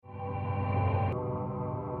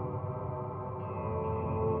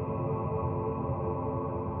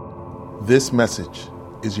This message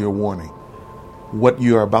is your warning. What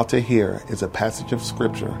you are about to hear is a passage of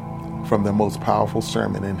scripture from the most powerful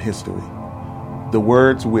sermon in history. The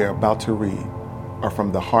words we are about to read are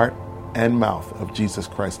from the heart and mouth of Jesus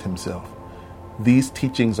Christ himself. These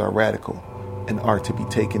teachings are radical and are to be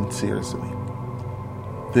taken seriously.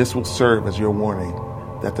 This will serve as your warning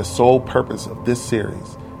that the sole purpose of this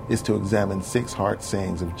series is to examine 6 hard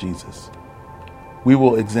sayings of Jesus. We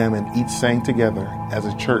will examine each saying together as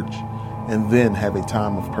a church and then have a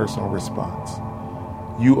time of personal response.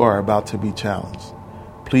 You are about to be challenged.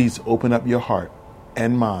 Please open up your heart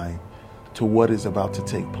and mind to what is about to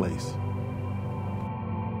take place.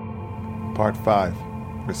 Part 5,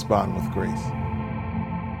 Respond with Grace.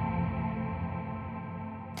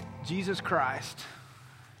 Jesus Christ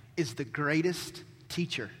is the greatest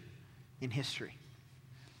teacher in history.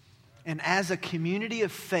 And as a community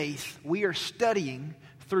of faith, we are studying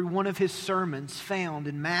through one of his sermons found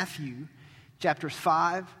in Matthew chapters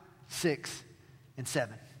 5, 6, and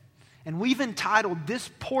 7. And we've entitled this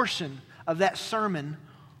portion of that sermon,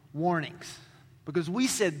 Warnings, because we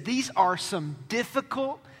said these are some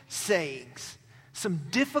difficult sayings, some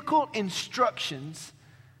difficult instructions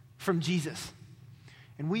from Jesus.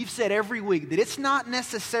 And we've said every week that it's not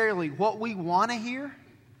necessarily what we want to hear,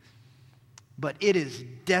 but it is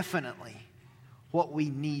definitely what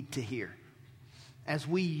we need to hear as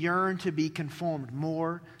we yearn to be conformed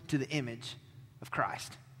more to the image of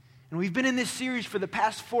Christ. And we've been in this series for the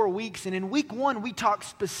past 4 weeks, and in week 1, we talked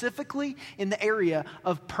specifically in the area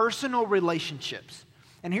of personal relationships.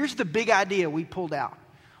 And here's the big idea we pulled out.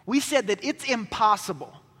 We said that it's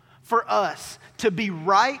impossible for us to be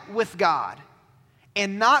right with God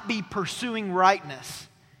and not be pursuing rightness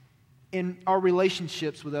in our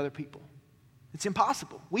relationships with other people. It's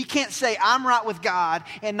impossible. We can't say, I'm right with God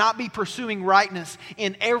and not be pursuing rightness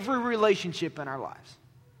in every relationship in our lives.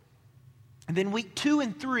 And then week 2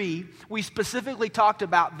 and 3, we specifically talked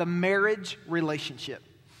about the marriage relationship.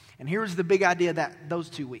 And here's the big idea that those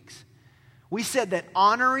 2 weeks. We said that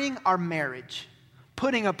honoring our marriage,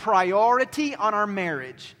 putting a priority on our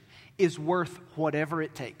marriage, is worth whatever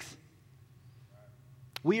it takes.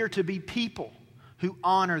 We are to be people who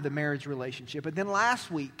honor the marriage relationship. And then last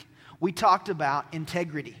week, we talked about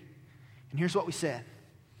integrity. And here's what we said.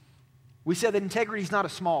 We said that integrity is not a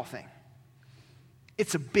small thing.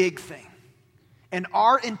 It's a big thing. And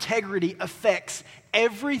our integrity affects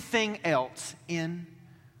everything else in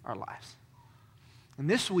our lives. And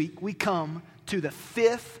this week, we come to the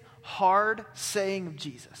 5th hard saying of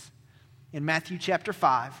Jesus in Matthew chapter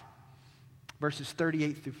 5, verses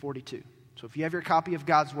 38 through 42. So if you have your copy of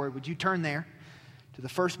God's Word, would you turn there to the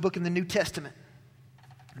first book in the New Testament?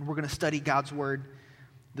 And we're going to study God's Word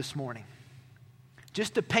this morning.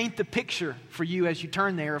 Just to paint the picture for you as you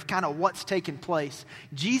turn there of kind of what's taken place,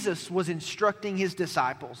 Jesus was instructing his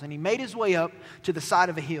disciples, and he made his way up to the side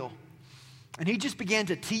of a hill. And he just began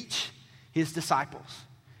to teach his disciples.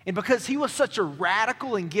 And because he was such a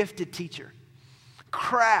radical and gifted teacher,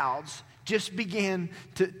 crowds just began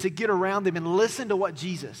to get around him and listen to what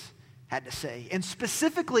Jesus had to say. And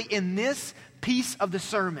specifically in this piece of the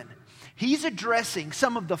sermon, he's addressing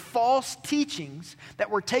some of the false teachings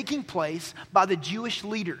that were taking place by the Jewish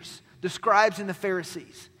leaders, the scribes and the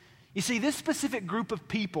Pharisees. You see, this specific group of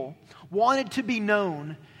people wanted to be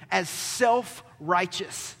known as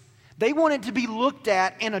self-righteous. They wanted to be looked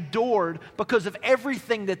at and adored because of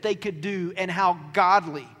everything that they could do and how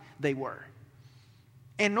godly they were.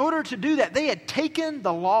 In order to do that, they had taken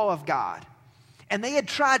the law of God and they had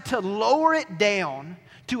tried to lower it down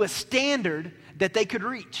to a standard that they could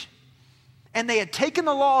reach. And they had taken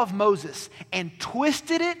the law of Moses and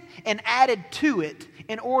twisted it and added to it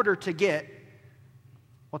in order to get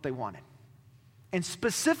what they wanted. And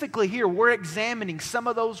specifically here, we're examining some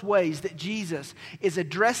of those ways that Jesus is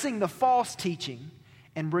addressing the false teaching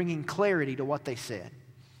and bringing clarity to what they said.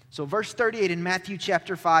 So verse 38 in Matthew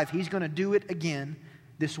chapter 5, he's going to do it again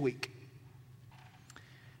this week.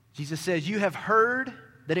 Jesus says, "You have heard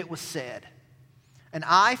that it was said, an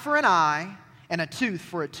eye for an eye and a tooth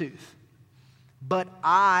for a tooth. But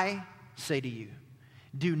I say to you,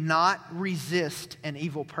 do not resist an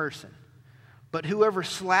evil person. But whoever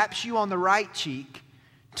slaps you on the right cheek,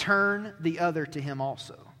 turn the other to him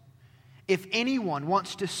also. If anyone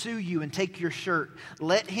wants to sue you and take your shirt,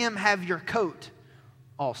 let him have your coat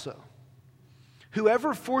also.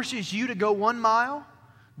 Whoever forces you to go 1 mile,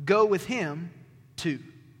 go with him 2. And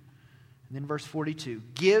then verse 42,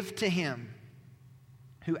 give to him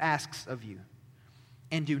who asks of you,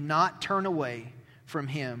 and do not turn away from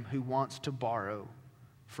him who wants to borrow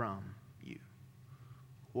from you."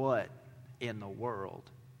 What in the world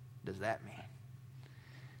does that mean?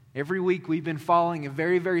 Every week we've been following a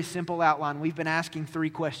very, very simple outline. We've been asking 3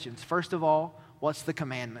 questions. First of all, what's the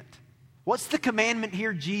commandment? What's the commandment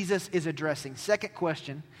here Jesus is addressing? Second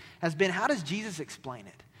question has been, how does Jesus explain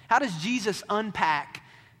it? How does Jesus unpack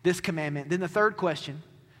this commandment? Then the third question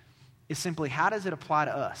is simply, how does it apply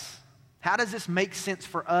to us? How does this make sense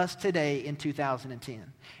for us today in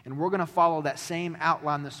 2010? And we're going to follow that same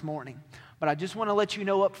outline this morning. But I just want to let you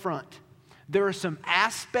know up front, there are some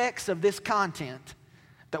aspects of this content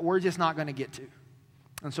that we're just not going to get to.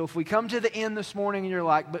 And so if we come to the end this morning and you're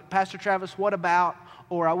like, but Pastor Travis, what about,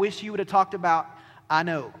 or I wish you would have talked about, I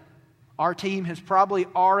know, our team has probably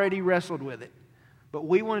already wrestled with it. But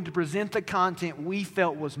we wanted to present the content we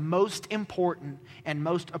felt was most important and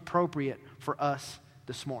most appropriate for us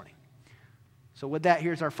this morning. So with that,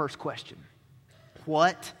 here's our first question.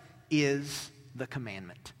 What is the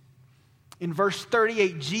commandment? In verse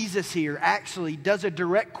 38, Jesus here actually does a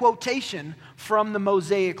direct quotation from the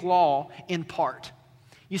Mosaic Law in part.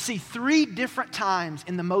 You see 3 different times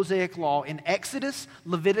in the Mosaic Law, in Exodus,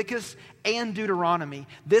 Leviticus, and Deuteronomy,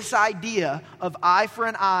 this idea of eye for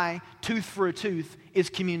an eye, tooth for a tooth is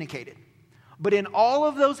communicated. But in all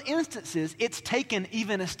of those instances, it's taken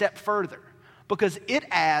even a step further because it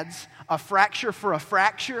adds a fracture for a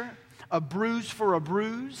fracture, a bruise for a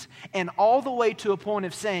bruise, and all the way to a point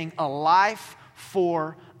of saying a life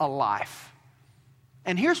for a life.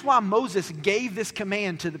 And here's why Moses gave this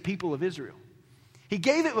command to the people of Israel. He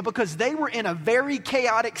gave it because they were in a very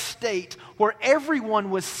chaotic state where everyone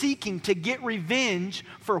was seeking to get revenge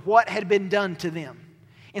for what had been done to them.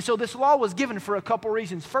 And so this law was given for a couple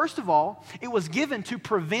reasons. First of all, it was given to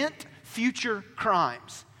prevent future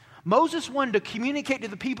crimes. Moses wanted to communicate to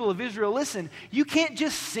the people of Israel, listen, you can't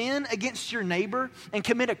just sin against your neighbor and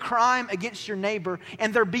commit a crime against your neighbor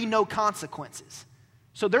and there be no consequences.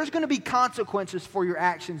 So there's going to be consequences for your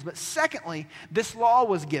actions. But secondly, this law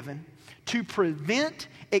was given to prevent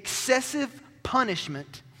excessive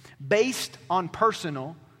punishment based on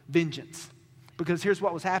personal vengeance. Because here's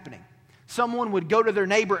what was happening. Someone would go to their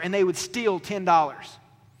neighbor and they would steal $10.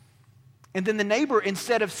 And then the neighbor,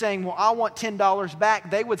 instead of saying, well, I want $10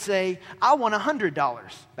 back, they would say, I want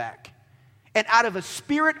 $100 back. And out of a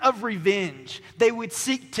spirit of revenge, they would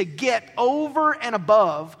seek to get over and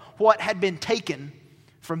above what had been taken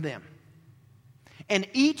from them. And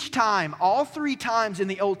each time, all 3 times in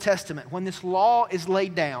the Old Testament, when this law is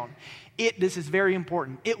laid down, this is very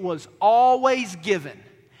important, it was always given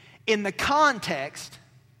in the context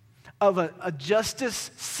of a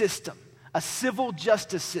justice system, a civil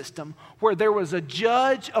justice system where there was a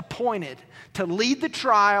judge appointed to lead the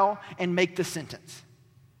trial and make the sentence.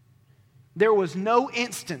 There was no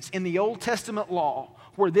instance in the Old Testament law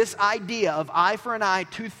where this idea of eye for an eye,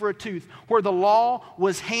 tooth for a tooth, where the law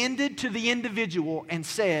was handed to the individual and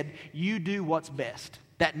said, you do what's best.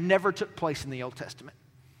 That never took place in the Old Testament.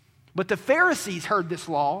 But the Pharisees heard this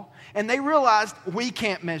law and they realized we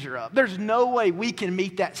can't measure up. There's no way we can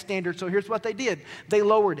meet that standard. So here's what they did. They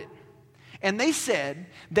lowered it. And they said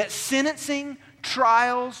that sentencing,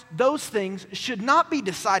 trials, those things should not be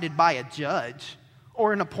decided by a judge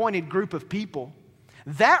or an appointed group of people.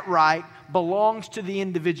 That right belongs to the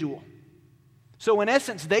individual. So in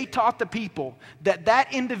essence, they taught the people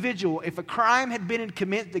that individual, if a crime had been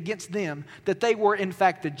committed against them, that they were in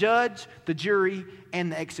fact the judge, the jury,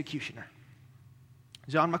 and the executioner.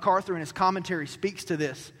 John MacArthur in his commentary speaks to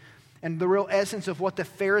this and the real essence of what the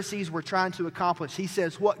Pharisees were trying to accomplish. He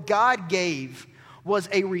says, what God gave was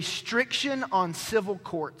a restriction on civil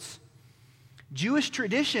courts. Jewish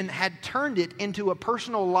tradition had turned it into a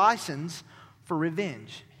personal license for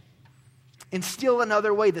revenge. In still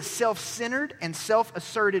another way, the self-centered and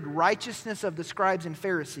self-asserted righteousness of the scribes and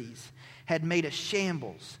Pharisees had made a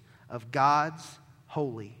shambles of God's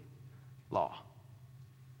holy law.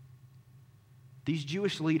 These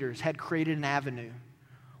Jewish leaders had created an avenue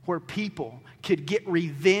where people could get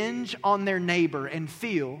revenge on their neighbor and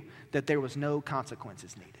feel that there was no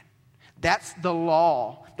consequences needed. That's the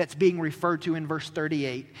law that's being referred to in verse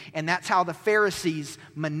 38, and that's how the Pharisees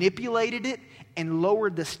manipulated it and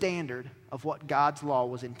lowered the standard of what God's law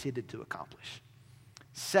was intended to accomplish.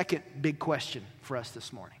 Second big question for us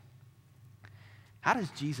this morning. How does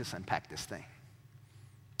Jesus unpack this thing?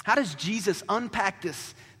 How does Jesus unpack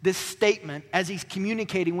this statement as he's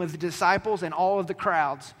communicating with the disciples and all of the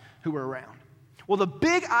crowds who were around? Well, the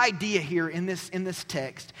big idea here in this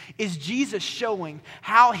text is Jesus showing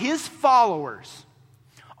how his followers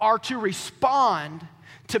are to respond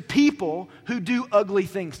to people who do ugly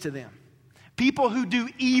things to them, people who do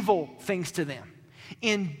evil things to them.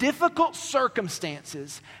 In difficult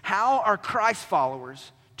circumstances, how are Christ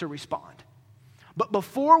followers to respond? But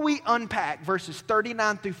before we unpack verses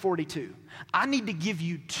 39 through 42, I need to give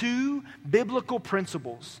you two biblical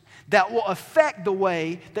principles that will affect the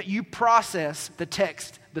way that you process the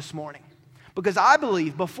text this morning. Because I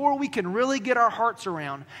believe before we can really get our hearts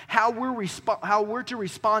around how we're to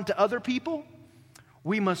respond to other people,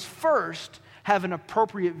 we must first have an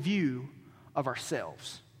appropriate view of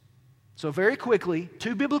ourselves. So very quickly,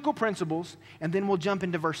 two biblical principles, and then we'll jump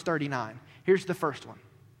into verse 39. Here's the first one.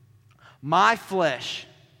 My flesh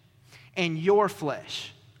and your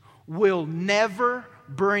flesh will never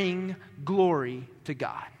bring glory to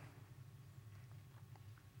God.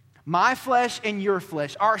 My flesh and your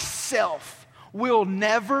flesh, our self, will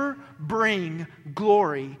never bring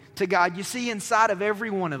glory to God. You see, inside of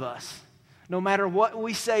every one of us, no matter what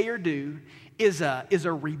we say or do, is a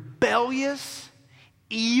rebellious,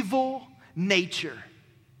 evil nature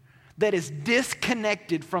that is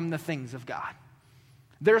disconnected from the things of God.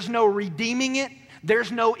 There's no redeeming it.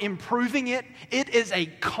 There's no improving it. It is a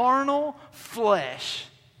carnal flesh,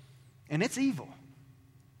 and it's evil.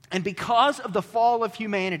 And because of the fall of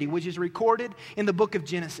humanity, which is recorded in the book of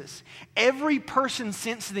Genesis, every person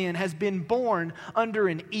since then has been born under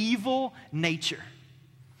an evil nature.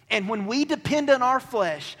 And when we depend on our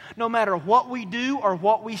flesh, no matter what we do or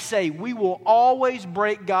what we say, we will always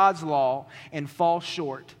break God's law and fall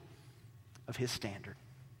short of His standard.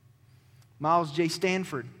 Miles J.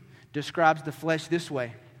 Stanford describes the flesh this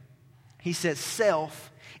way. He says,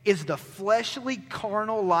 self is the fleshly,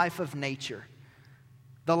 carnal life of nature,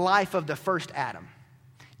 the life of the first Adam,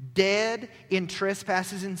 dead in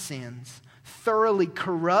trespasses and sins, thoroughly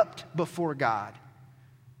corrupt before God,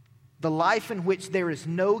 the life in which there is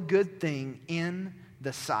no good thing in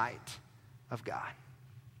the sight of God.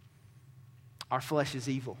 Our flesh is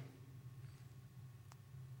evil,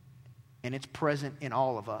 and it's present in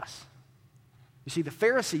all of us. You see, the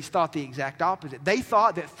Pharisees thought the exact opposite. They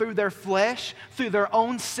thought that through their flesh, through their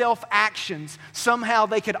own self-actions, somehow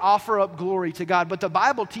they could offer up glory to God. But the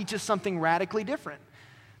Bible teaches something radically different.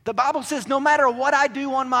 The Bible says no matter what I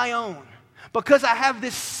do on my own, because I have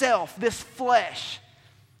this self, this flesh,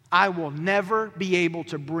 I will never be able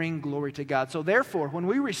to bring glory to God. So therefore, when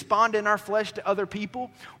we respond in our flesh to other people,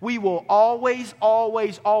 we will always,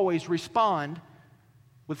 always, always respond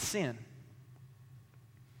with sin.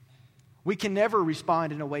 We can never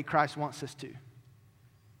respond in a way Christ wants us to,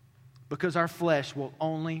 because our flesh will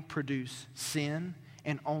only produce sin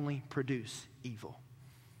and only produce evil.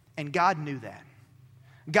 And God knew that.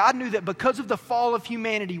 God knew that because of the fall of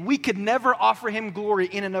humanity, we could never offer Him glory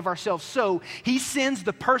in and of ourselves. So He sends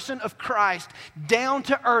the person of Christ down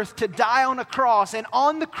to earth to die on a cross. And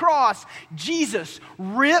on the cross, Jesus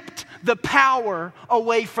ripped the power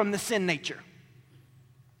away from the sin nature.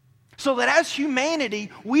 So that as humanity,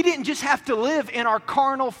 we didn't just have to live in our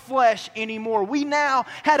carnal flesh anymore. We now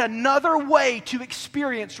had another way to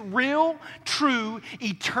experience real, true,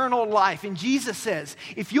 eternal life. And Jesus says,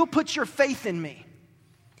 if you'll put your faith in me,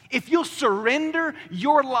 if you'll surrender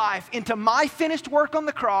your life into my finished work on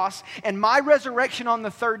the cross and my resurrection on the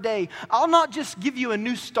third day, I'll not just give you a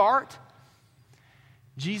new start.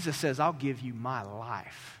 Jesus says, I'll give you my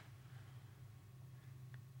life.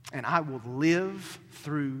 And I will live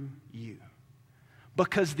through you.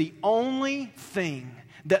 Because the only thing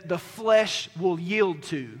that the flesh will yield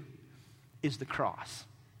to is the cross.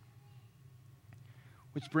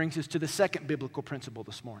 Which brings us to the second biblical principle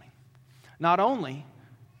this morning. Not only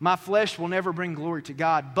my flesh will never bring glory to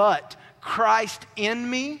God, but Christ in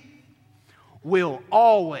me will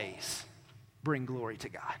always bring glory to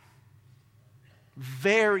God.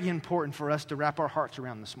 Very important for us to wrap our hearts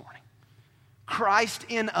around this morning. Christ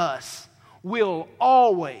in us will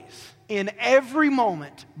always, in every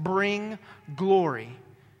moment, bring glory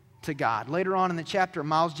to God. Later on in the chapter,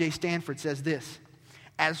 Miles J. Stanford says this: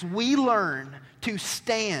 as we learn to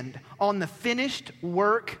stand on the finished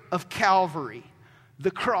work of Calvary,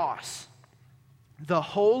 the cross, the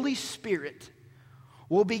Holy Spirit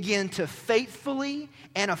will begin to faithfully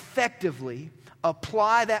and effectively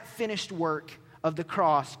apply that finished work of the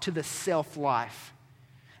cross to the self-life,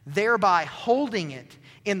 thereby holding it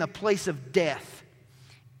in the place of death,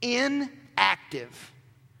 inactive,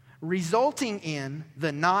 resulting in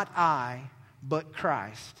the not I, but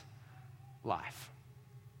Christ life.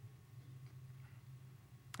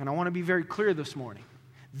 And I want to be very clear this morning.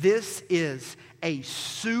 This is a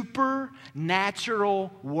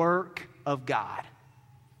supernatural work of God.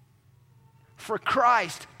 For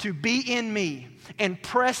Christ to be in me and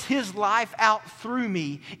press His life out through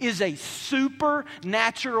me is a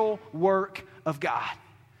supernatural work of God.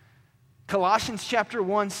 Colossians chapter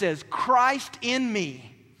 1 says, Christ in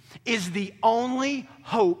me is the only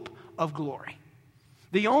hope of glory.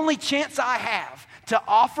 The only chance I have to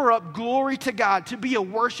offer up glory to God, to be a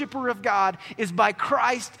worshiper of God, is by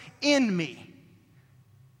Christ in me,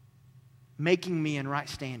 making me in right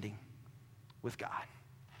standing with God.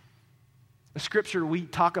 The scripture we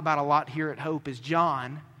talk about a lot here at Hope is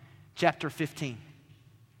John chapter 15.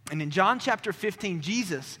 And in John chapter 15,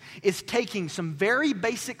 Jesus is taking some very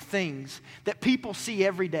basic things that people see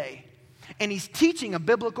every day, and he's teaching a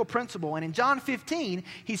biblical principle. And in John 15,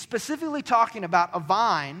 he's specifically talking about a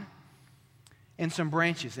vine and some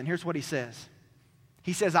branches. And here's what he says.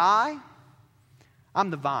 He says, I'm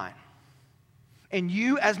the vine. And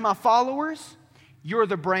you as my followers, you're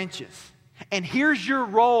the branches. And here's your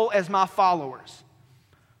role as my followers.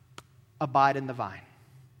 Abide in the vine.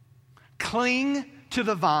 Cling to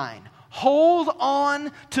the vine. Hold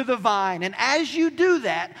on to the vine. And as you do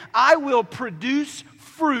that, I will produce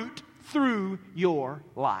fruit through your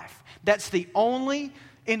life. That's the only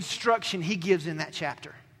instruction he gives in that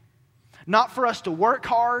chapter. Not for us to work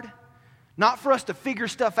hard, not for us to figure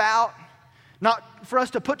stuff out, not for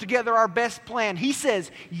us to put together our best plan. He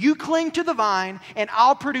says, you cling to the vine and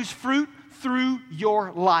I'll produce fruit through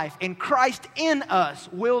your life. And Christ in us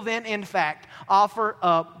will then, in fact, offer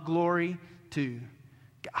up glory to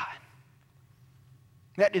God.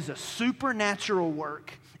 That is a supernatural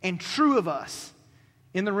work and true of us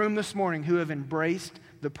in the room this morning who have embraced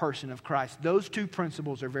the person of Christ. Those two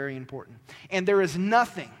principles are very important. And there is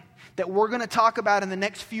nothing that we're going to talk about in the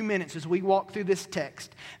next few minutes as we walk through this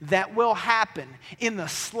text that will happen in the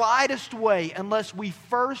slightest way unless we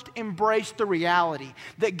first embrace the reality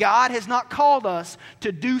that God has not called us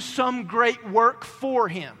to do some great work for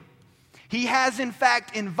Him. He has, in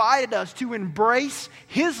fact, invited us to embrace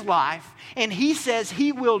His life, and He says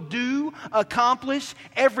He will accomplish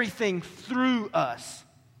everything through us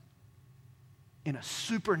in a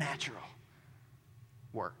supernatural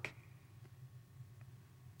work.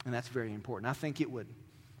 And that's very important. I think it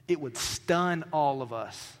would stun all of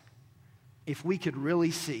us if we could really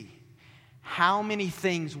see how many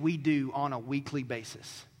things we do on a weekly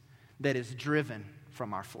basis that is driven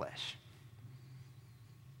from our flesh.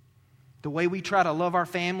 The way we try to love our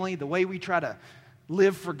family, the way we try to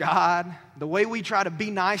live for God, the way we try to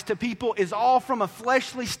be nice to people is all from a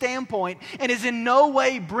fleshly standpoint and is in no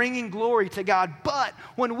way bringing glory to God. But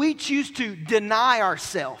when we choose to deny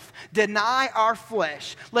ourselves, deny our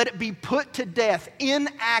flesh, let it be put to death,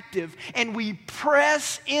 inactive, and we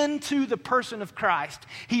press into the person of Christ,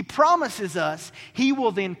 He promises us He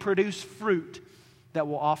will then produce fruit that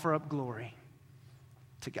will offer up glory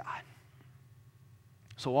to God.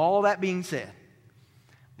 So all that being said,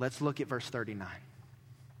 let's look at verse 39.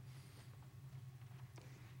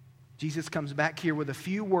 Jesus comes back here with a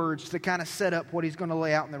few words to kind of set up what He's going to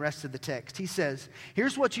lay out in the rest of the text. He says,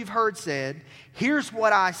 here's what you've heard said. Here's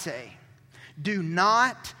what I say. Do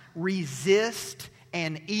not resist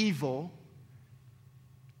an evil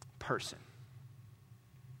person.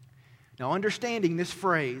 Now, understanding this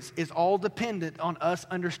phrase is all dependent on us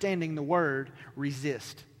understanding the word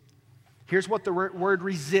resist. Here's what the word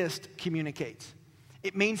resist communicates.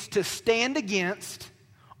 It means to stand against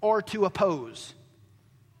or to oppose.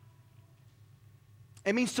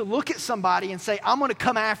 It means to look at somebody and say, I'm going to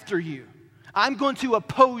come after you. I'm going to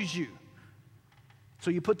oppose you.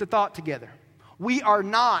 So you put the thought together. We are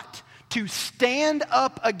not to stand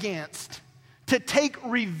up against, to take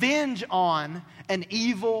revenge on an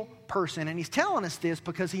evil person. And He's telling us this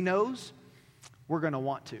because He knows we're going to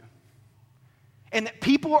want to. And that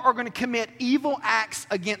people are going to commit evil acts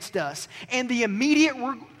against us. And the immediate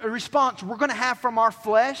response we're going to have from our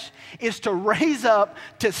flesh is to raise up,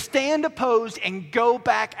 to stand opposed, and go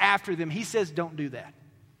back after them. He says, don't do that.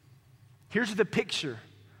 Here's the picture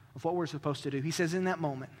of what we're supposed to do. He says, in that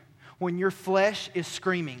moment, when your flesh is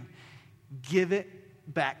screaming, give it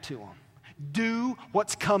back to Him. Do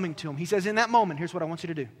what's coming to Him. He says, in that moment, here's what I want you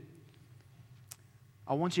to do.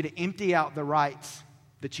 I want you to empty out the rights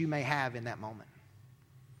that you may have in that moment.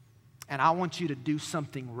 And I want you to do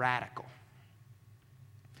something radical.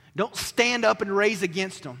 Don't stand up and raise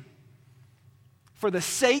against them. For the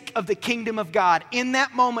sake of the kingdom of God, in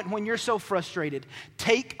that moment when you're so frustrated,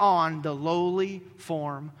 take on the lowly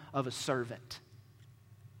form of a servant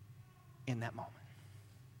in that moment.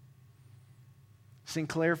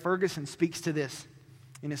 Sinclair Ferguson speaks to this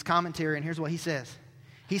in his commentary, and here's what he says.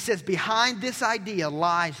 He says, behind this idea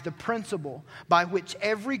lies the principle by which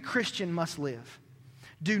every Christian must live.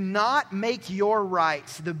 Do not make your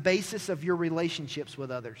rights the basis of your relationships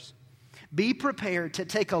with others. Be prepared to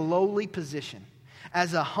take a lowly position.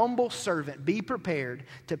 As a humble servant, be prepared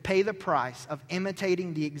to pay the price of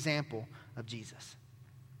imitating the example of Jesus.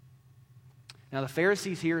 Now, the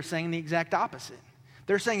Pharisees here are saying the exact opposite.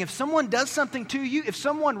 They're saying if someone does something to you, if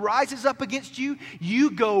someone rises up against you,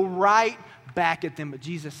 you go right back at them. But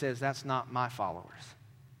Jesus says, that's not my followers.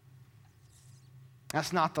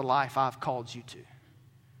 That's not the life I've called you to.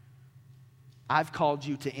 I've called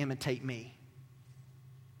you to imitate me.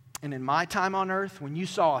 And in my time on earth, when you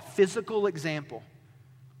saw a physical example,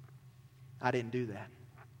 I didn't do that.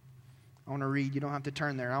 I want to read, you don't have to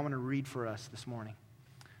turn there, I want to read for us this morning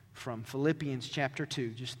from Philippians chapter 2,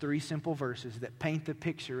 just 3 simple verses that paint the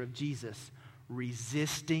picture of Jesus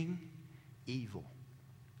resisting evil.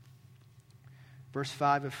 Verse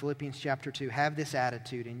 5 of Philippians chapter 2, have this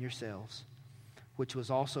attitude in yourselves, which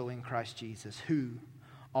was also in Christ Jesus, who,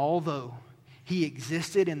 although he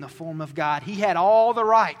existed in the form of God, he had all the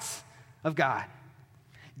rights of God,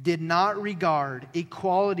 did not regard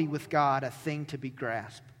equality with God a thing to be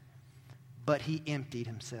grasped, but he emptied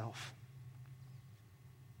himself,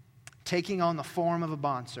 taking on the form of a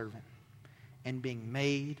bondservant and being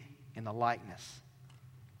made in the likeness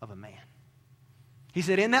of a man. He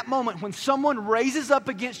said, in that moment when someone rises up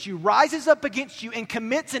against you and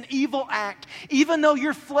commits an evil act, even though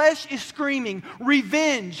your flesh is screaming,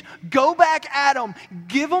 revenge, go back at them,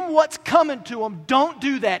 give them what's coming to them, don't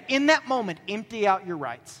do that. In that moment, empty out your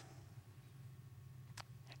rights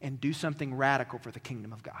and do something radical for the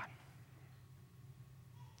kingdom of God.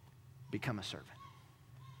 Become a servant.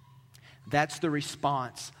 That's the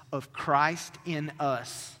response of Christ in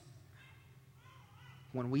us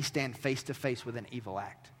when we stand face to face with an evil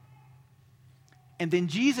act. And then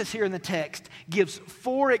Jesus here in the text gives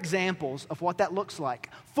 4 examples of what that looks like.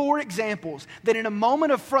 4 examples that in a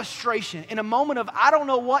moment of frustration, in a moment of I don't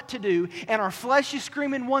know what to do, and our flesh is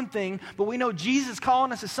screaming one thing, but we know Jesus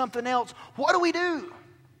calling us to something else, what do?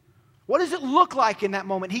 What does it look like in that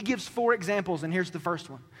moment? He gives 4 examples, and here's the first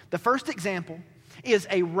one. The first example is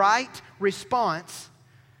a right response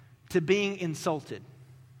to being insulted.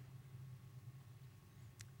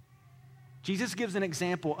 Jesus gives an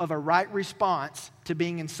example of a right response to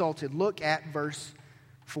being insulted. Look at verse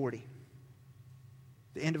 40,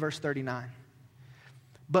 the end of verse 39.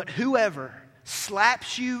 But whoever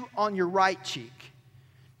slaps you on your right cheek,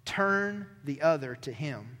 turn the other to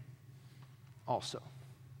him also.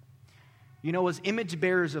 You know, as image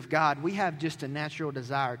bearers of God, we have just a natural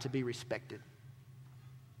desire to be respected,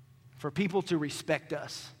 for people to respect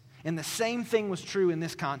us. And the same thing was true in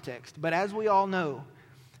this context. But as we all know,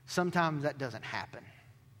 sometimes that doesn't happen.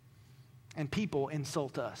 And people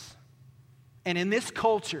insult us. And in this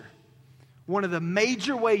culture, one of the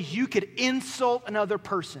major ways you could insult another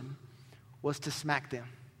person was to smack them.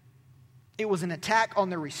 It was an attack on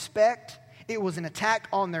their respect. It was an attack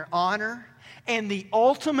on their honor. And the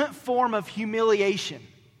ultimate form of humiliation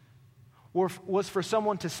was for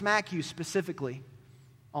someone to smack you specifically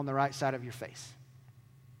on the right side of your face.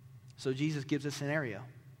 So Jesus gives a scenario.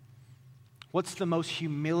 What's the most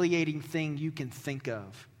humiliating thing you can think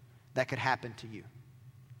of that could happen to you?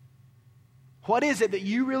 What is it that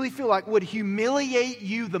you really feel like would humiliate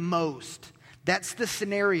you the most? That's the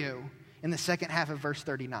scenario in the second half of verse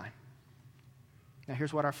 39. Now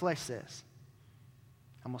here's what our flesh says.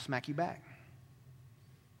 I'm going to smack you back.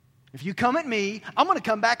 If you come at me, I'm going to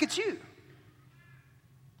come back at you.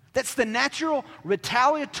 That's the natural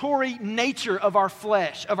retaliatory nature of our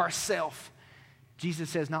flesh, of our self. Jesus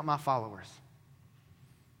says, not my followers.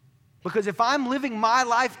 Because if I'm living my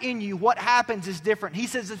life in you, what happens is different. He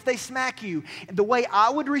says if they smack you, the way I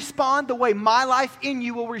would respond, the way my life in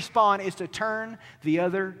you will respond is to turn the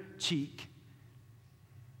other cheek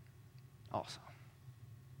also.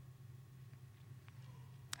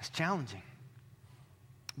 It's challenging.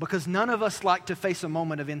 Because none of us like to face a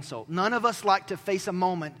moment of insult. None of us like to face a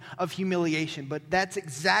moment of humiliation. But that's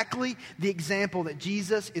exactly the example that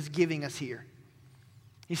Jesus is giving us here.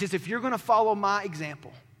 He says, if you're going to follow my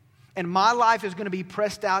example, and my life is going to be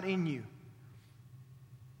pressed out in you,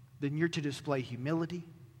 then you're to display humility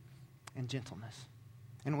and gentleness.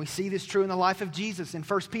 And we see this true in the life of Jesus in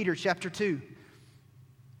 1 Peter chapter 2.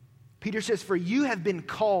 Peter says, for you have been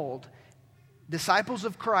called, disciples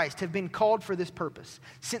of Christ have been called for this purpose,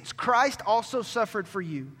 since Christ also suffered for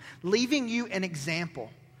you, leaving you an example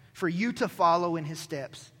for you to follow in his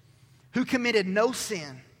steps, who committed no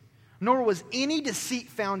sin, nor was any deceit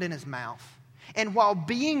found in his mouth. And while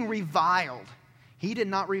being reviled, he did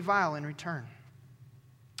not revile in return.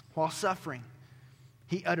 While suffering,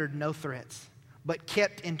 he uttered no threats, but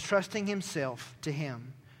kept entrusting himself to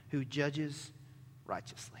him who judges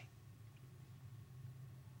righteously.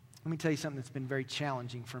 Let me tell you something that's been very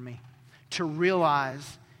challenging for me to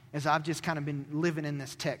realize as I've just kind of been living in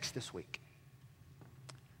this text this week.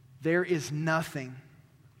 There is nothing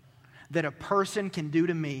that a person can do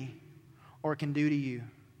to me or can do to you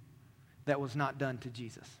that was not done to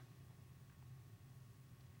Jesus.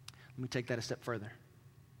 Let me take that a step further.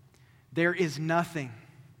 There is nothing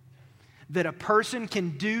that a person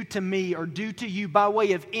can do to me or do to you by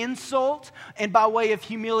way of insult and by way of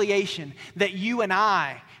humiliation that you and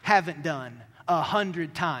I haven't done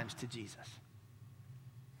 100 times to Jesus.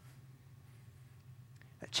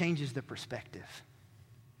 That changes the perspective.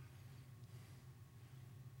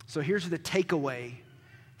 So here's the takeaway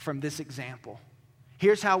from this example.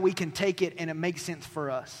 Here's how we can take it and it makes sense for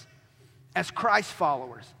us. As Christ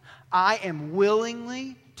followers, I am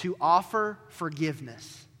willingly to offer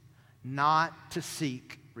forgiveness, not to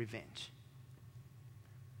seek revenge.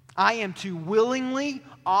 I am to willingly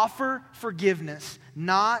offer forgiveness,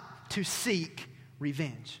 not to seek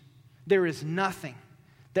revenge. There is nothing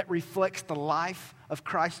that reflects the life of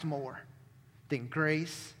Christ more than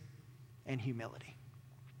grace and humility.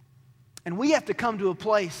 And we have to come to a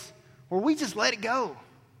place where we just let it go.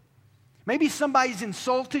 Maybe somebody's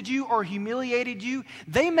insulted you or humiliated you.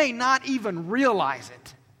 They may not even realize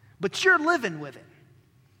it, but you're living with it.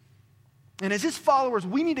 And as His followers,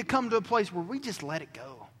 we need to come to a place where we just let it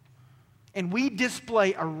go. And we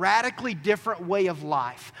display a radically different way of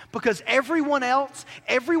life. Because everyone else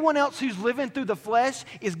who's living through the flesh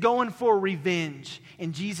is going for revenge.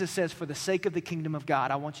 And Jesus says, for the sake of the kingdom of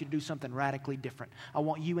God, I want you to do something radically different. I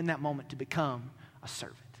want you in that moment to become a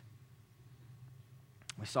servant.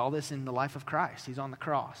 We saw this in the life of Christ. He's on the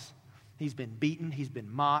cross. He's been beaten. He's been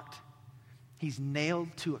mocked. He's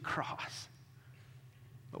nailed to a cross.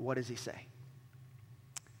 But what does He say?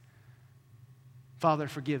 Father,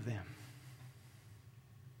 forgive them.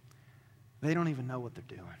 They don't even know what they're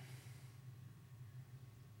doing.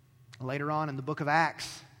 Later on in the book of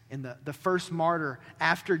Acts, in the first martyr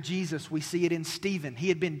after Jesus, we see it in Stephen. He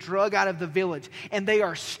had been dragged out of the village, and they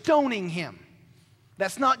are stoning him.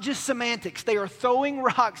 That's not just semantics. They are throwing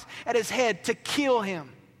rocks at his head to kill him.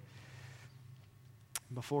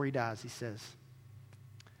 Before he dies, he says,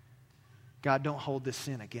 God, don't hold this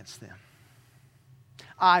sin against them.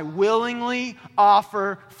 I willingly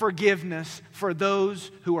offer forgiveness for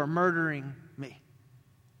those who are murdering me.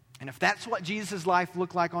 And if that's what Jesus' life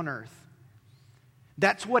looked like on earth,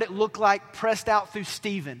 that's what it looked like pressed out through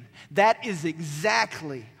Stephen. That is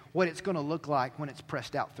exactly what it's going to look like when it's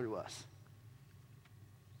pressed out through us.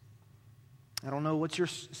 I don't know what your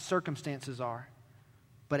circumstances are,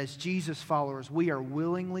 but as Jesus followers, we are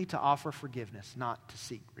willingly to offer forgiveness, not to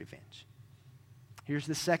seek revenge. Here's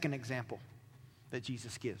the second example that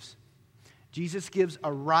Jesus gives. Jesus gives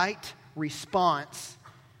a right response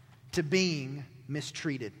to being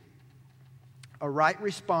mistreated. A right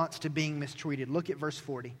response to being mistreated. Look at verse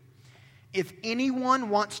 40. If anyone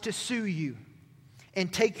wants to sue you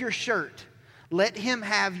and take your shirt, let him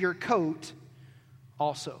have your coat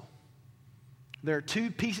also. There are two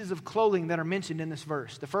pieces of clothing that are mentioned in this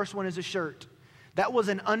verse. The first one is a shirt. That was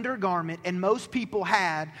an undergarment, and most people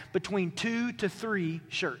had between 2 to 3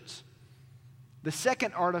 shirts. The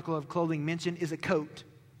second article of clothing mentioned is a coat.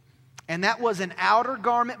 And that was an outer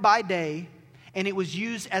garment by day, and it was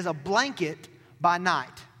used as a blanket by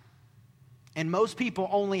night. And most people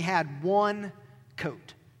only had one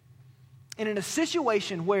coat. And in a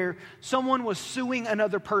situation where someone was suing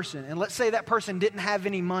another person, and let's say that person didn't have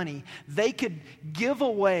any money, they could give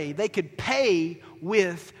away, they could pay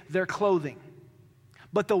with their clothing.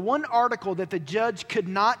 But the one article that the judge could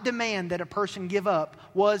not demand that a person give up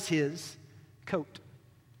was his coat.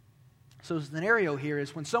 So the scenario here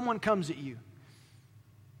is when someone comes at you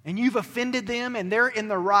and you've offended them and they're in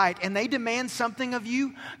the right and they demand something of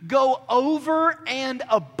you, go over and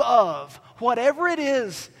above whatever it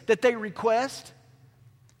is that they request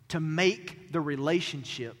to make the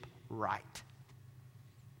relationship right.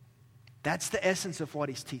 That's the essence of what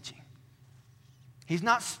he's teaching. He's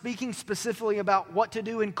not speaking specifically about what to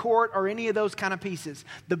do in court or any of those kind of pieces.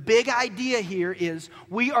 The big idea here is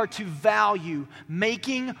we are to value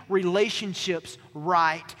making relationships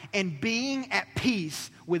right and being at peace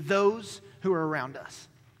with those who are around us.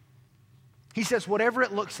 He says whatever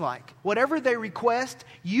it looks like, whatever they request,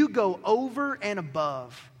 you go over and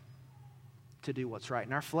above to do what's right.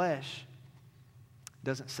 And our flesh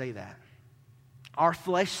doesn't say that. Our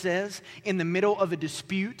flesh says in the middle of a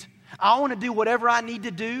dispute, I want to do whatever I need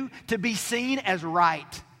to do to be seen as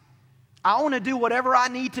right. I want to do whatever I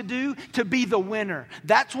need to do to be the winner.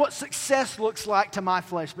 That's what success looks like to my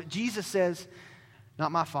flesh. But Jesus says,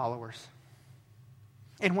 not my followers.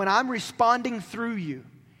 And when I'm responding through you,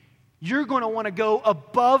 you're going to want to go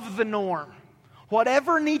above the norm.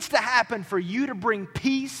 Whatever needs to happen for you to bring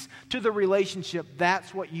peace to the relationship,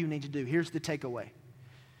 that's what you need to do. Here's the takeaway.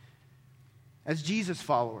 As Jesus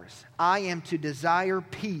followers, I am to desire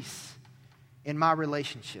peace in my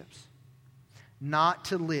relationships, not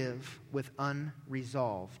to live with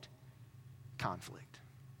unresolved conflict.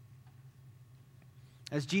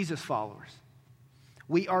 As Jesus followers,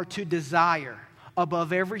 we are to desire,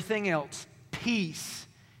 above everything else, peace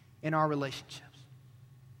in our relationships.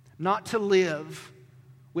 Not to live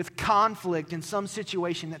with conflict in some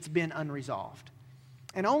situation that's been unresolved.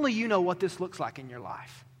 And only you know what this looks like in your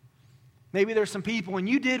life. Maybe there's some people, and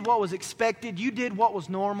you did what was expected, you did what was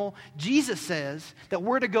normal. Jesus says that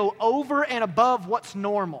we're to go over and above what's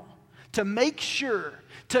normal to make sure,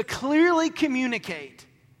 to clearly communicate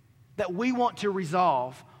that we want to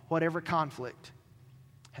resolve whatever conflict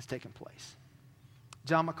has taken place.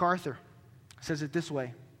 John MacArthur says it this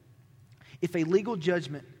way: if a legal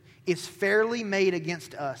judgment is fairly made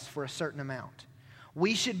against us for a certain amount,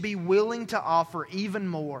 we should be willing to offer even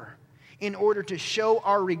more in order to show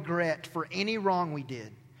our regret for any wrong we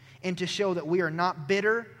did and to show that we are not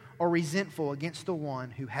bitter or resentful against the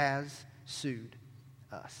one who has sued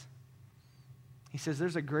us. He says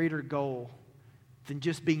there's a greater goal than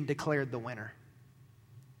just being declared the winner.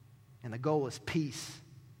 And the goal is peace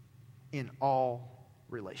in all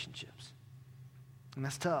relationships. And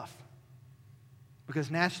that's tough.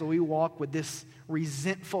 Because naturally we walk with this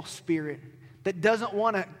resentful spirit that doesn't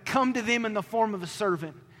want to come to them in the form of a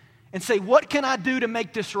servant and say, what can I do to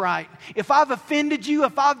make this right? If I've offended you,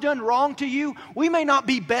 if I've done wrong to you, we may not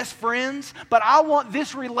be best friends, but I want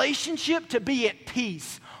this relationship to be at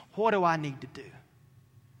peace. What do I need to do?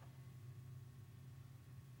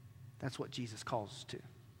 That's what Jesus calls us to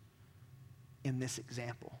in this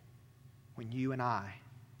example when you and I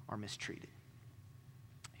are mistreated.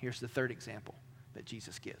 Here's the third example that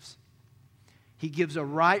Jesus gives. He gives a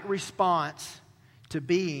right response to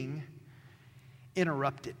being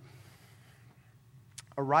interrupted.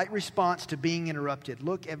 A right response to being interrupted.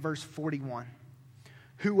 Look at verse 41.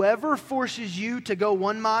 Whoever forces you to go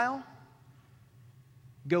 1 mile,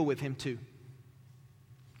 go with him 2.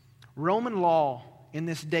 Roman law in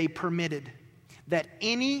this day permitted that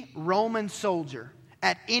any Roman soldier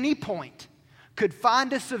at any point could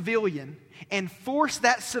find a civilian and force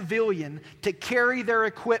that civilian to carry their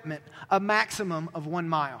equipment a maximum of 1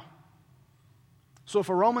 mile. So if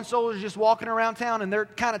a Roman soldier is just walking around town and they're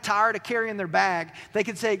kind of tired of carrying their bag, they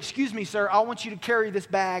could say, excuse me, sir, I want you to carry this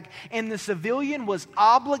bag. And the civilian was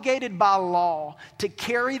obligated by law to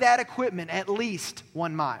carry that equipment at least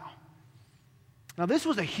 1 mile. Now this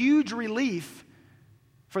was a huge relief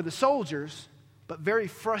for the soldiers, but very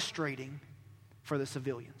frustrating for the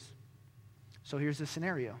civilians. So here's the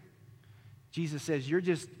scenario. Jesus says, you're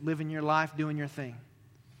just living your life, doing your thing.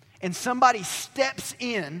 And somebody steps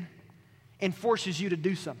in and forces you to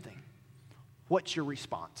do something. What's your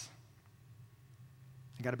response?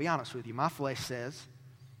 I got to be honest with you. My flesh says,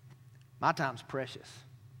 my time's precious.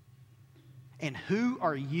 And who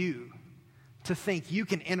are you to think you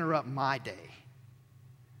can interrupt my day?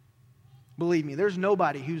 Believe me, there's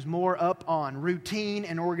nobody who's more up on routine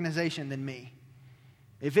and organization than me.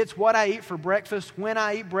 If it's what I eat for breakfast, when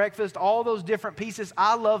I eat breakfast, all those different pieces,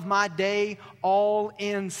 I love my day all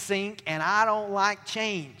in sync, and I don't like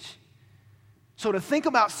change. So to think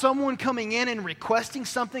about someone coming in and requesting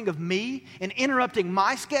something of me and interrupting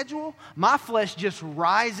my schedule, my flesh just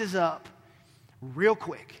rises up real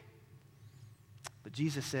quick. But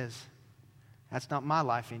Jesus says, that's not my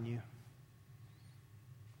life in you.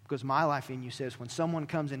 Because my life in you says when someone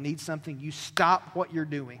comes and needs something, you stop what you're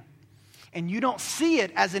doing. And you don't see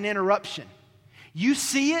it as an interruption. You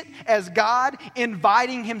see it as God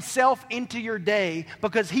inviting himself into your day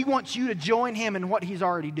because he wants you to join him in what he's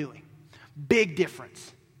already doing. Big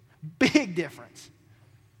difference. Big difference.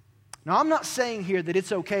 Now, I'm not saying here that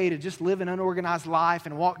it's okay to just live an unorganized life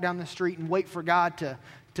and walk down the street and wait for God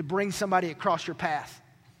to bring somebody across your path.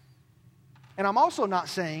 And I'm also not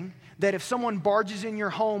saying that if someone barges in your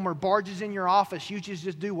home or barges in your office, you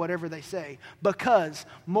just do whatever they say. Because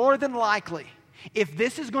more than likely, if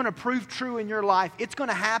this is going to prove true in your life, it's going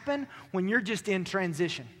to happen when you're just in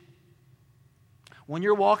transition. When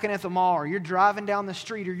you're walking at the mall or you're driving down the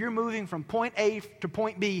street or you're moving from point A to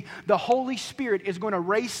point B, the Holy Spirit is going to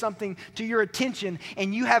raise something to your attention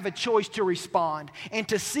and you have a choice to respond. And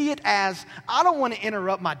to see it as, I don't want to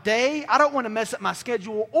interrupt my day, I don't want to mess up my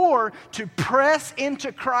schedule, or to press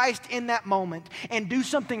into Christ in that moment and do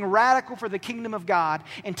something radical for the kingdom of God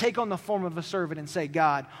and take on the form of a servant and say,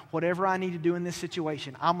 God, whatever I need to do in this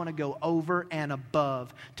situation, I'm going to go over and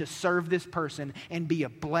above to serve this person and be a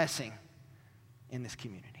blessing in this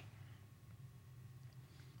community.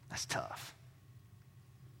 That's tough.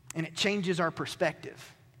 And it changes our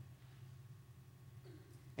perspective.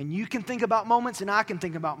 And you can think about moments, and I can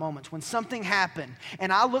think about moments when something happened,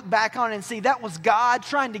 and I look back on it and see that was God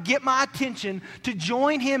trying to get my attention to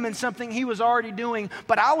join Him in something He was already doing,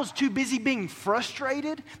 but I was too busy being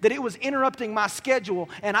frustrated that it was interrupting my schedule,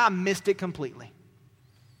 and I missed it completely.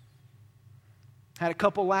 Had a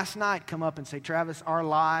couple last night come up and say, Travis, our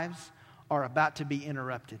lives are about to be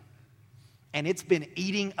interrupted. And it's been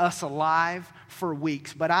eating us alive for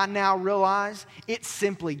weeks. But I now realize it's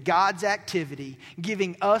simply God's activity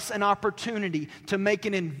giving us an opportunity to make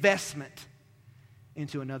an investment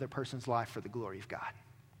into another person's life for the glory of God.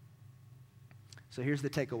 So here's the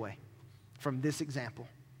takeaway from this example.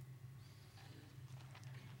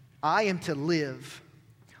 I am to live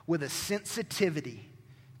with a sensitivity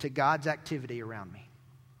to God's activity around me.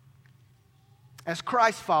 As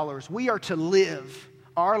Christ followers, we are to live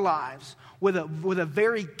our lives with a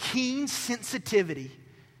very keen sensitivity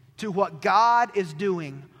to what God is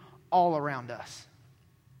doing all around us.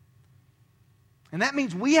 And that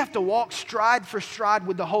means we have to walk stride for stride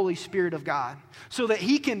with the Holy Spirit of God so that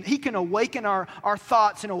He can awaken our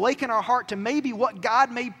thoughts and awaken our heart to maybe what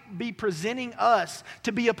God may be presenting us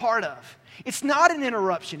to be a part of. It's not an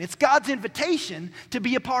interruption. It's God's invitation to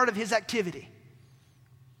be a part of His activity.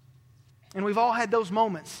 And we've all had those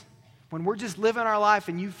moments when we're just living our life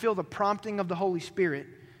and you feel the prompting of the Holy Spirit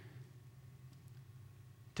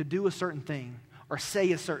to do a certain thing or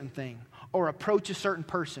say a certain thing or approach a certain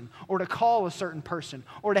person or to call a certain person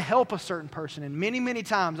or to help a certain person. And many, many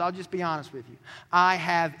times, I'll just be honest with you, I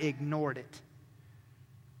have ignored it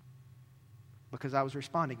because I was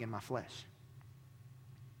responding in my flesh.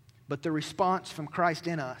 But the response from Christ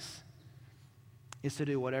in us is to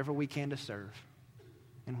do whatever we can to serve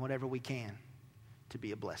and whatever we can to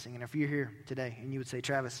be a blessing. And if you're here today and you would say,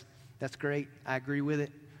 Travis, that's great, I agree with it,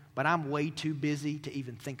 but I'm way too busy to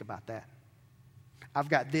even think about that. I've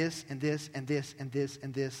got this and this and this and this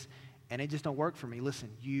and this, and it just don't work for me. Listen,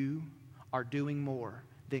 you are doing more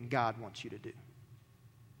than God wants you to do.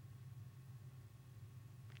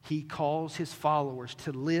 He calls His followers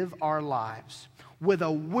to live our lives with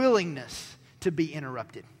a willingness to be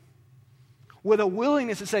interrupted. With a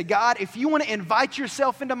willingness to say, God, if you want to invite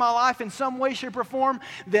yourself into my life in some way, shape, or form,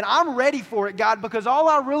 then I'm ready for it, God, because all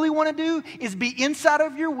I really want to do is be inside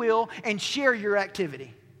of your will and share your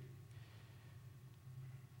activity.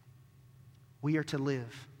 We are to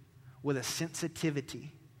live with a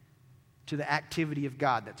sensitivity to the activity of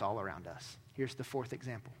God that's all around us. Here's the fourth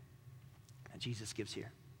example that Jesus gives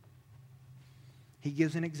here. He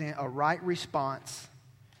gives a right response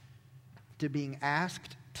to being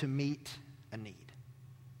asked to meet a need.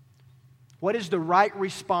 What is the right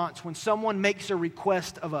response when someone makes a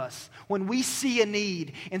request of us? When we see a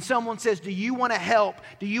need and someone says, do you want to help?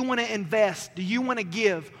 Do you want to invest? Do you want to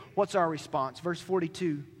give? What's our response? Verse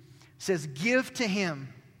 42 says, give to him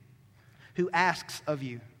who asks of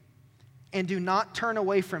you, and do not turn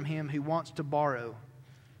away from him who wants to borrow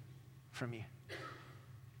from you.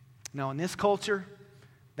 Now, in this culture,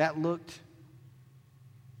 that looked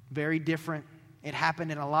very different. It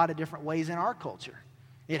happened in a lot of different ways in our culture.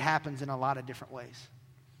 It happens in a lot of different ways.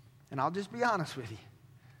 And I'll just be honest with you.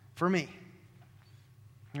 For me,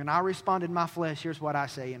 when I respond in my flesh, here's what I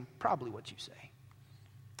say and probably what you say.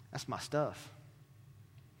 That's my stuff.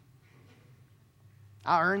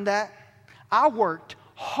 I earned that. I worked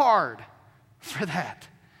hard for that.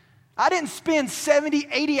 I didn't spend 70,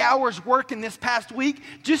 80 hours working this past week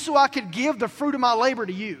just so I could give the fruit of my labor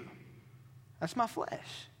to you. That's my flesh.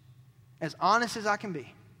 As honest as I can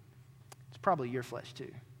be. It's probably your flesh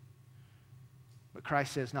too. But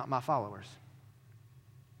Christ says, not my followers.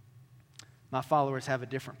 My followers have a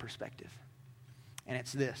different perspective. And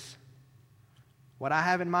it's this. What I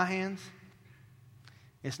have in my hands,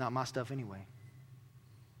 it's not my stuff anyway.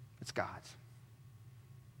 It's God's.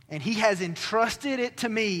 And He has entrusted it to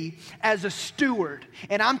me as a steward.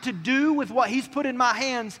 And I'm to do with what He's put in my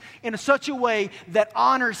hands in such a way that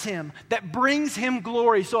honors Him, that brings Him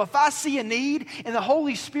glory. So if I see a need and the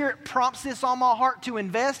Holy Spirit prompts this on my heart to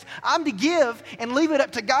invest, I'm to give and leave it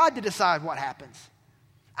up to God to decide what happens.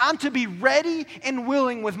 I'm to be ready and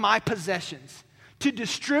willing with my possessions, to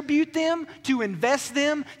distribute them, to invest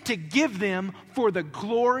them, to give them for the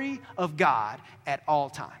glory of God at all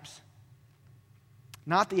times.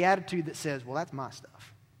 Not the attitude that says, well, that's my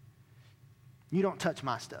stuff. You don't touch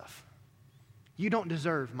my stuff. You don't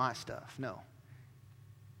deserve my stuff. No,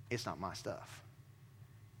 it's not my stuff.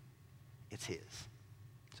 It's His.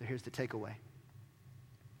 So here's the takeaway.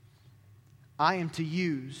 I am to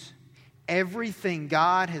use everything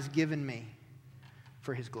God has given me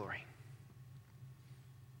for His glory.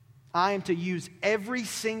 I am to use every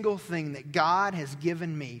single thing that God has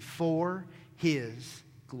given me for His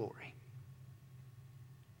glory.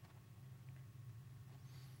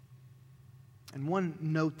 And one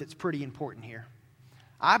note that's pretty important here.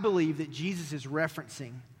 I believe that Jesus is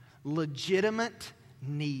referencing legitimate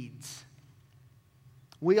needs.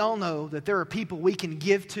 We all know that there are people we can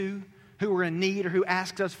give to who are in need or who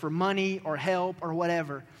ask us for money or help or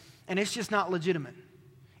whatever, and it's just not legitimate.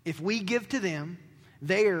 If we give to them,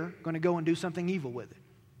 they're going to go and do something evil with it.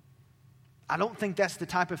 I don't think that's the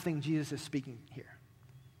type of thing Jesus is speaking here.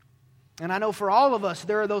 And I know for all of us,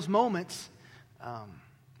 there are those moments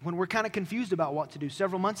when we're kind of confused about what to do.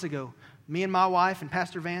 Several months ago, me and my wife and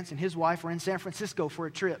Pastor Vance and his wife were in San Francisco for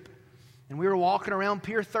a trip. And we were walking around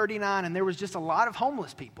Pier 39, and there was just a lot of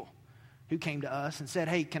homeless people who came to us and said,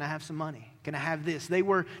 hey, can I have some money? Can I have this? They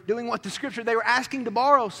were doing what the scripture, they were asking to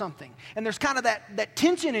borrow something. And there's kind of that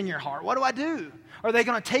tension in your heart. What do I do? Are they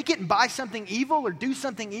going to take it and buy something evil or do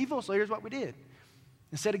something evil? So here's what we did.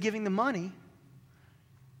 Instead of giving them money,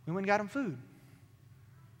 we went and got them food.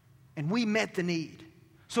 And we met the need.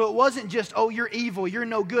 So it wasn't just, oh, you're evil, you're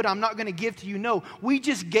no good, I'm not going to give to you. No, we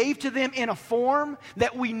just gave to them in a form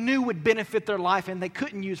that we knew would benefit their life and they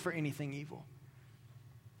couldn't use for anything evil.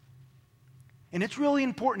 And it's really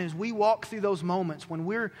important as we walk through those moments when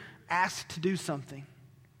we're asked to do something,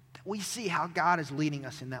 that we see how God is leading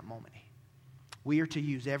us in that moment. We are to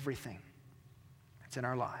use everything that's in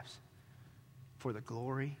our lives for the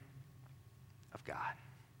glory of God.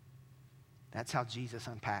 That's how Jesus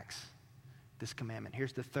unpacks this commandment.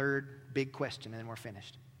 Here's the third big question, and then we're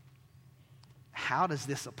finished. How does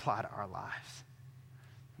this apply to our lives?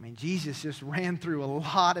 I mean, Jesus just ran through a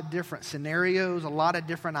lot of different scenarios, a lot of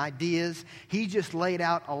different ideas. He just laid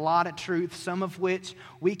out a lot of truth, some of which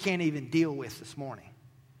we can't even deal with this morning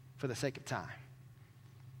for the sake of time.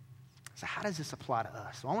 So how does this apply to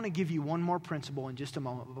us? So I want to give you one more principle in just a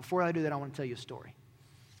moment. But before I do that, I want to tell you a story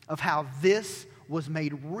of how this was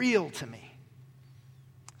made real to me.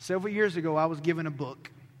 Several years ago, I was given a book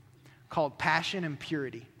called Passion and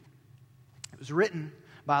Purity. It was written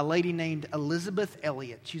by a lady named Elisabeth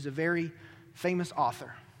Elliot. She's a very famous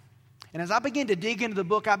author. And as I began to dig into the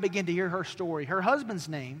book, I began to hear her story. Her husband's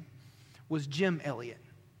name was Jim Elliot.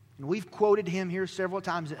 And we've quoted him here several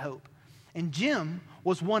times at Hope. And Jim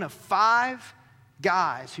was one of 5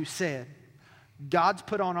 guys who said, God's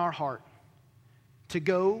put on our heart to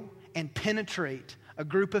go and penetrate a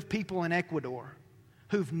group of people in Ecuador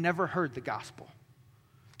who've never heard the gospel.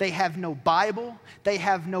 They have no Bible. They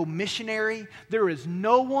have no missionary. There is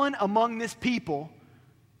no one among this people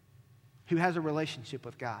who has a relationship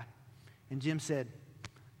with God. And Jim said,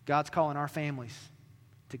 God's calling our families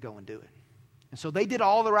to go and do it. And so they did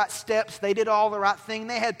all the right steps. They did all the right thing.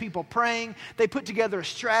 They had people praying. They put together a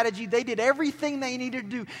strategy. They did everything they needed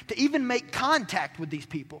to do to even make contact with these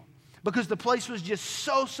people because the place was just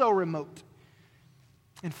so remote.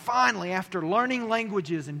 And finally, after learning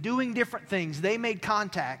languages and doing different things, they made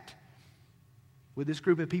contact with this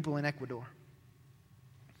group of people in Ecuador.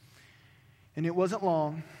 And it wasn't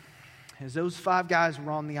long, as those 5 guys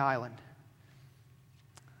were on the island,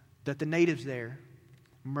 that the natives there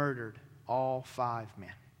murdered all 5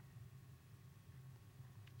 men.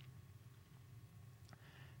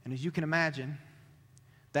 And as you can imagine,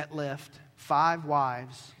 that left 5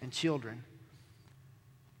 wives and children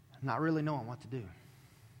not really knowing what to do.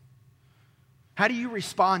 How do you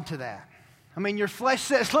respond to that? I mean, your flesh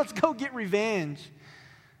says, let's go get revenge.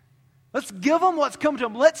 Let's give them what's come to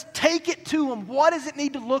them. Let's take it to them. What does it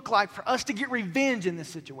need to look like for us to get revenge in this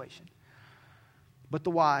situation? But the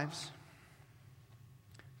wives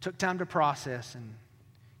took time to process and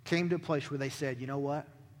came to a place where they said, you know what?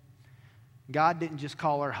 God didn't just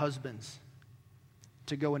call our husbands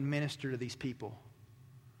to go and minister to these people.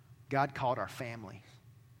 God called our families.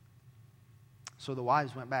 So the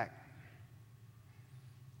wives went back.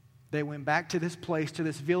 They went back to this place, to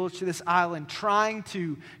this village, to this island, trying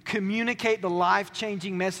to communicate the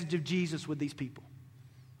life-changing message of Jesus with these people.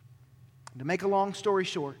 And to make a long story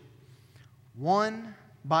short, one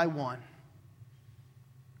by one,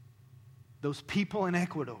 those people in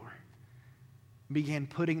Ecuador began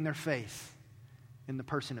putting their faith in the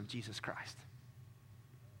person of Jesus Christ.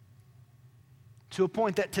 To a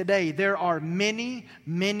point that today there are many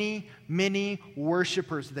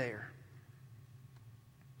worshipers there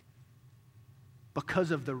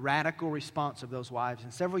because of the radical response of those wives.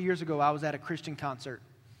 And several years ago, I was at a Christian concert,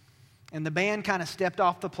 and the band kind of stepped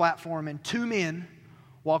off the platform, and 2 men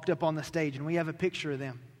walked up on the stage, and we have a picture of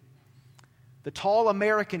them. The tall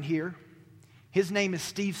American here, his name is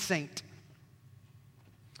Steve Saint.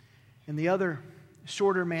 And the other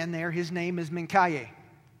shorter man there, his name is Mincaye.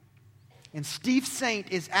 And Steve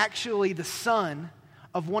Saint is actually the son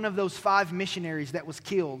of one of those 5 missionaries that was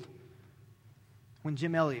killed when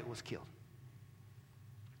Jim Elliot was killed.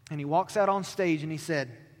 And he walks out on stage and he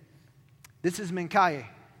said, "This is Mincaye.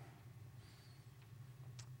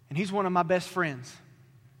 And he's one of my best friends.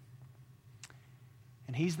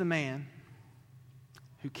 And he's the man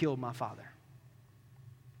who killed my father."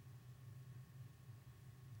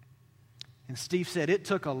 And Steve said it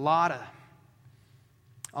took a lot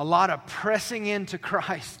of pressing into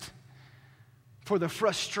Christ for the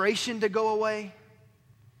frustration to go away,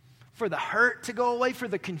 for the hurt to go away, for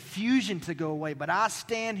the confusion to go away. But I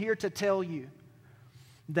stand here to tell you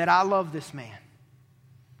that I love this man.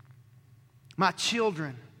 My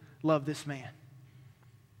children love this man.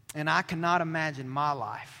 And I cannot imagine my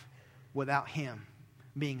life without him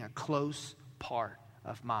being a close part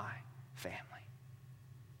of my family.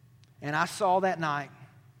 And I saw that night,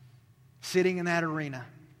 sitting in that arena,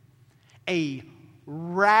 a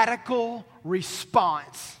radical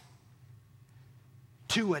response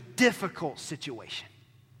to a difficult situation.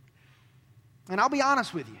 And I'll be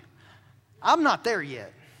honest with you, I'm not there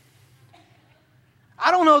yet.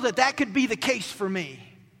 I don't know that could be the case for me.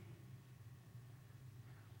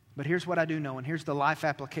 But here's what I do know, and here's the life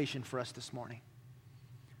application for us this morning.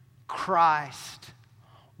 Christ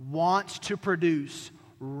wants to produce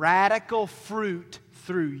radical fruit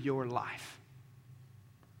through your life.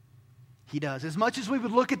 He does. As much as we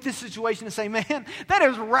would look at this situation and say, man, that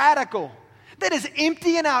is radical. That is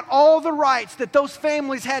emptying out all the rights that those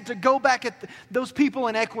families had to go back at those people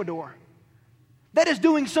in Ecuador. That is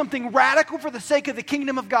doing something radical for the sake of the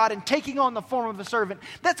kingdom of God and taking on the form of a servant.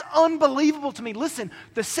 That's unbelievable to me. Listen,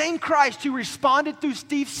 the same Christ who responded through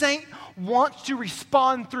Steve Saint wants to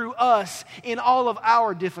respond through us in all of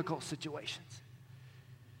our difficult situations.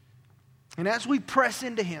 And as we press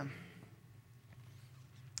into him,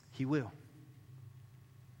 he will.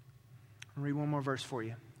 I'll read one more verse for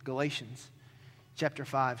you. Galatians chapter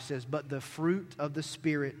 5 says, "But the fruit of the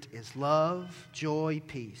Spirit is love, joy,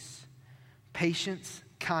 peace, patience,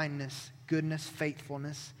 kindness, goodness,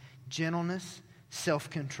 faithfulness, gentleness,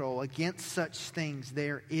 self-control. Against such things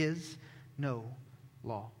there is no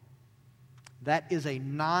law." That is a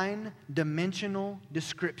 9-dimensional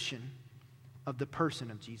description of the person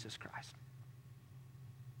of Jesus Christ.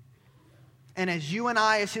 And as you and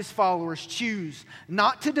I, as his followers, choose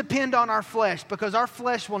not to depend on our flesh, because our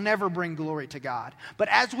flesh will never bring glory to God, but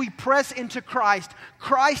as we press into Christ,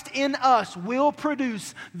 Christ in us will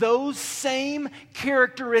produce those same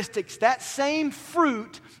characteristics, that same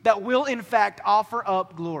fruit that will in fact offer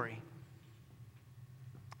up glory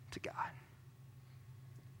to God.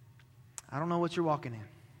 I don't know what you're walking in.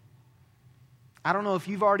 I don't know if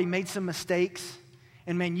you've already made some mistakes.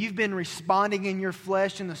 And man, you've been responding in your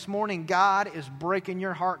flesh, and this morning God is breaking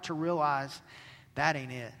your heart to realize that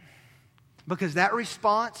ain't it. Because that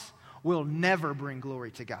response will never bring glory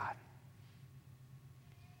to God.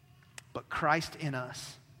 But Christ in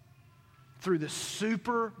us, through the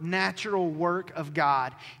supernatural work of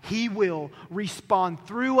God, he will respond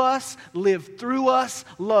through us, live through us,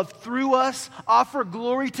 love through us, offer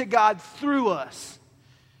glory to God through us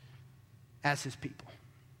as his people.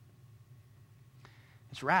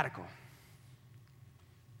 It's radical.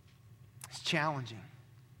 It's challenging.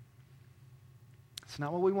 It's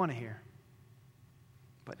not what we want to hear.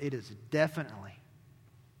 But it is definitely,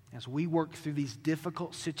 as we work through these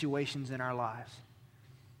difficult situations in our lives,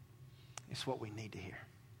 it's what we need to hear.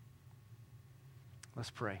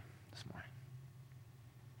 Let's pray this morning.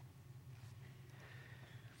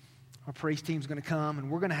 Our praise team's going to come,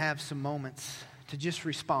 and we're going to have some moments to just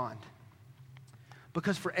respond.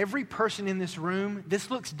 Because for every person in this room, this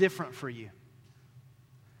looks different for you.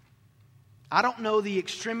 I don't know the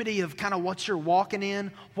extremity of kind of what you're walking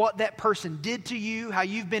in, what that person did to you, how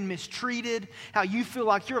you've been mistreated, how you feel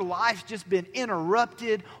like your life's just been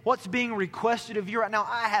interrupted, what's being requested of you right now.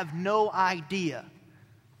 I have no idea.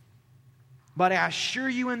 But I assure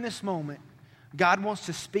you in this moment, God wants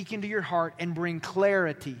to speak into your heart and bring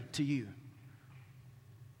clarity to you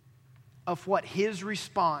of what his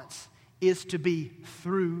response is to be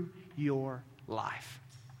through your life.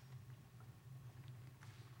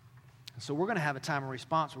 So we're going to have a time of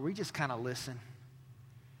response where we just kind of listen.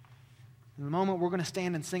 In a moment, we're going to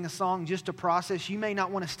stand and sing a song just to process. You may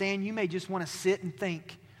not want to stand. You may just want to sit and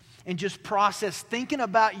think and just process, thinking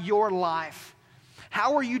about your life.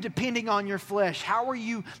 How are you depending on your flesh? How are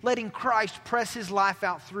you letting Christ press his life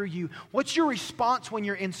out through you? What's your response when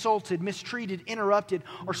you're insulted, mistreated, interrupted,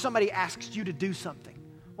 or somebody asks you to do something?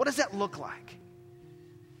 What does that look like?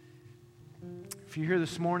 If you're here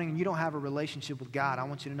this morning and you don't have a relationship with God, I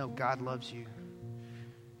want you to know God loves you.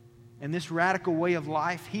 And this radical way of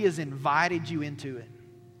life, he has invited you into it.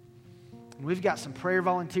 And we've got some prayer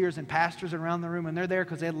volunteers and pastors around the room, and they're there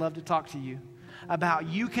because they'd love to talk to you about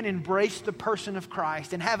you can embrace the person of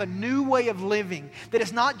Christ and have a new way of living that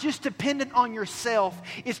is not just dependent on yourself,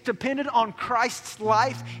 it's dependent on Christ's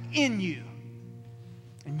life in you.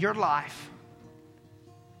 And your life,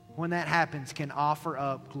 when that happens, can offer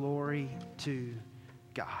up glory to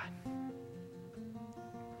God.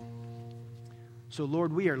 So,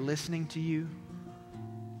 Lord, we are listening to you.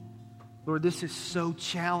 Lord, this is so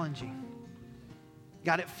challenging.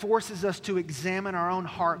 God, it forces us to examine our own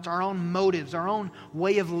hearts, our own motives, our own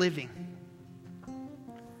way of living.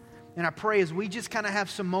 And I pray as we just kind of have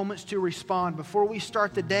some moments to respond before we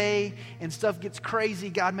start the day and stuff gets crazy,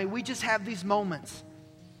 God, may we just have these moments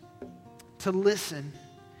to listen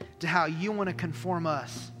to how you want to conform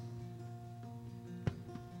us.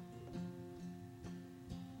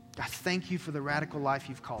 God, thank you for the radical life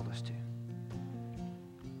you've called us to.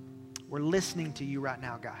 We're listening to you right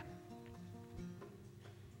now, God.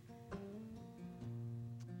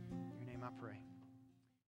 In your name I pray.